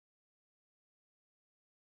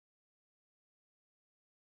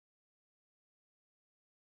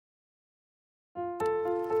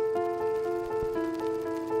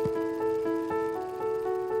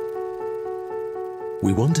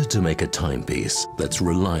We wanted to make a timepiece that's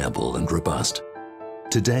reliable and robust.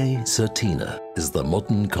 Today, Certina is the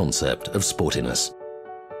modern concept of sportiness.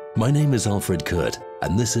 My name is Alfred Kurth,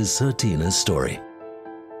 and this is Certina's story.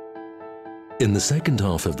 In the second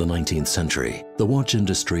half of the 19th century, the watch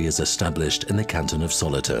industry is established in the canton of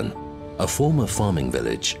Solothurn. A former farming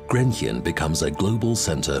village, Grenchen becomes a global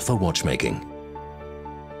center for watchmaking.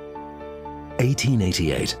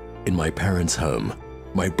 1888, in my parents' home,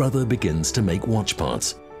 my brother begins to make watch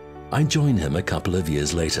parts. I join him a couple of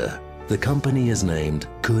years later. The company is named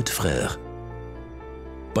Kurth Frères.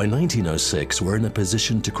 By 1906, we're in a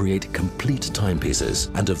position to create complete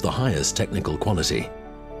timepieces and of the highest technical quality.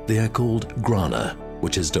 They are called grana,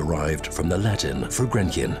 which is derived from the Latin for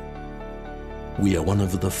Grenchen. We are one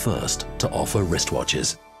of the first to offer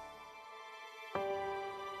wristwatches.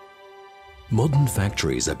 Modern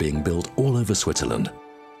factories are being built all over Switzerland.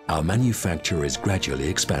 Our manufacture is gradually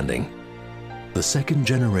expanding. The second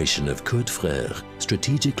generation of Kurth Frères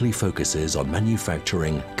strategically focuses on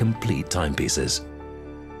manufacturing complete timepieces.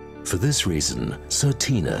 For this reason,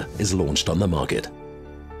 Certina is launched on the market.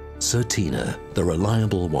 Certina, the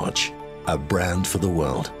reliable watch, a brand for the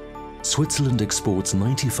world. Switzerland exports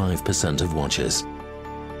 95% of watches.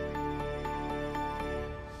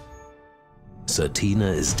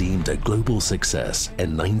 Certina is deemed a global success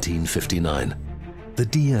in 1959. The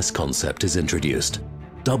DS concept is introduced.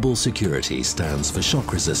 Double security stands for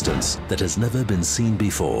shock resistance that has never been seen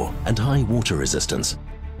before and high water resistance.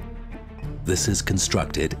 This is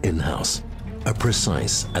constructed in-house. A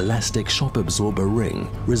precise, elastic shock absorber ring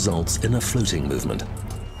results in a floating movement.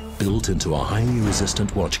 Built into a highly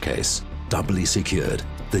resistant watch case, doubly secured,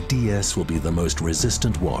 the DS will be the most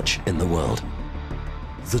resistant watch in the world.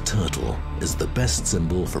 The turtle is the best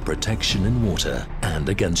symbol for protection in water and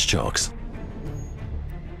against shocks.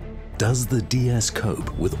 Does the DS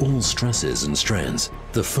cope with all stresses and strains?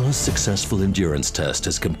 The first successful endurance test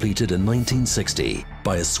is completed in 1960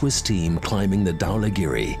 by a Swiss team climbing the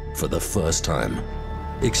Dhaulagiri for the first time.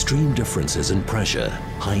 Extreme differences in pressure,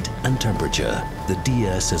 height and temperature, the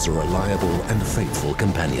DS is a reliable and faithful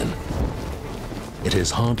companion. It is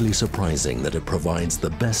hardly surprising that it provides the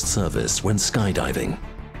best service when skydiving.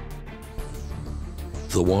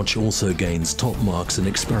 The watch also gains top marks in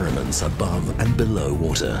experiments above and below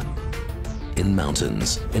water. In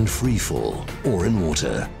mountains, in free fall, or in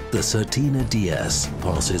water, the Certina DS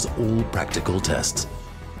passes all practical tests.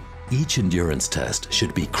 Each endurance test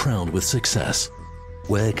should be crowned with success.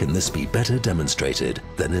 Where can this be better demonstrated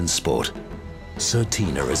than in sport?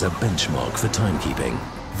 Certina is a benchmark for timekeeping,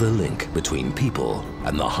 the link between people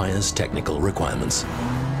and the highest technical requirements.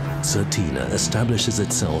 Certina establishes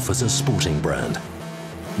itself as a sporting brand.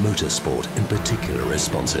 Motorsport in particular is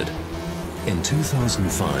sponsored. In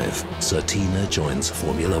 2005, Certina joins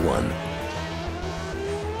Formula One.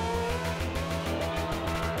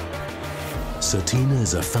 Certina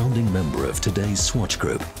is a founding member of today's Swatch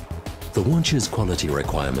Group. The watch's quality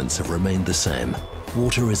requirements have remained the same: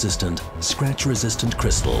 water-resistant, scratch-resistant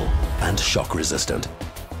crystal, and shock-resistant.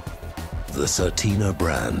 The Certina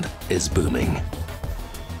brand is booming,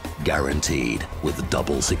 guaranteed with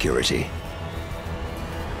double security.